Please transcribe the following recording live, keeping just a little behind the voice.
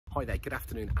Hi there, good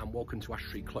afternoon and welcome to Ash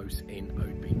Tree Close in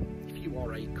Oadby. If you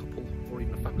are a couple or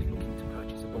even a family looking to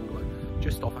purchase a bungalow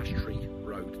just off Ash Tree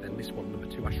Road, then this one, number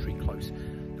 2 Ash Tree Close,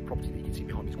 the property that you can see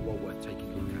behind me is well worth taking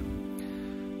a look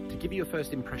at. To give you a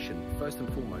first impression, first and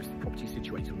foremost, the property is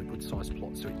situated on a good sized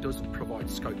plot, so it does provide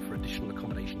scope for additional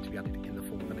accommodation to be added in the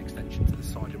form of an extension to the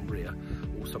side and rear,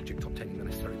 all subject to obtaining the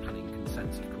necessary planning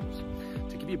consents, of course.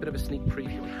 To give you a bit of a sneak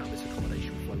preview on how this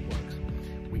accommodation flow works,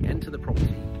 we enter the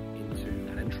property into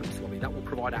an entrance lobby that will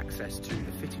provide access to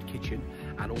the fitted kitchen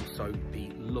and also the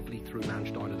lovely through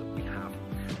lounge diner that we have.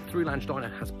 The through lounge diner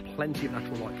has plenty of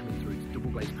natural light coming through its double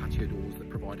glazed patio doors that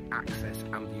provide access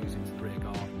and views into the rear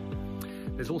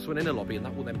garden. There's also an inner lobby and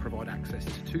that will then provide access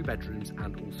to 2 bedrooms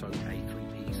and also a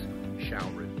 3-piece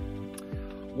shower room.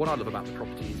 What I love about the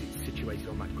property is it's situated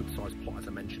on that good sized plot as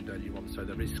I mentioned earlier on, so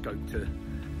there is scope to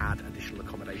add additional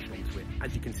accommodation onto it.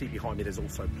 As you can see behind me, there's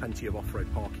also plenty of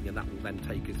off-road parking and that will then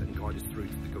take us and guide us through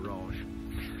to the garage.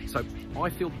 So I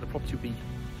feel that the property will be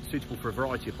suitable for a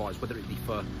variety of buyers, whether it be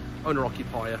for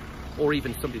owner-occupier or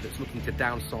even somebody that's looking to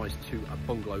downsize to a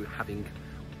bungalow having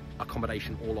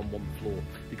accommodation all on one floor,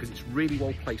 because it's really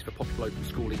well placed for popular local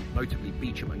schooling, notably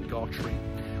Beecham and Gartree.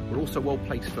 We're also well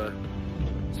placed for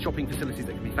shopping facilities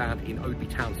that can be found in Oadby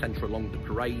town centre along the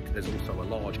parade. There's also a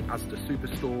large Asda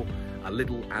superstore, a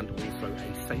Lidl and also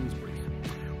a Sainsbury's.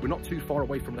 We're not too far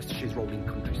away from Leicestershire's rolling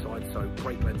countryside, so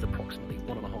Great Glen's approximately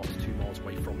 1.5 to 2 miles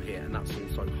away from here, and that's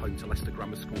also home to Leicester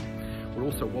Grammar School. We're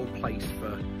also well placed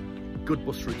for good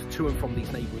bus routes to and from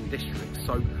these neighbouring districts.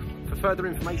 So for further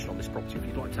information on this property, if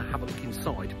you'd like to have a look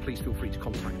inside, please feel free to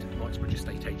contact Knightsbridge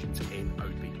estate agents in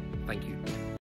Oadby. Thank you.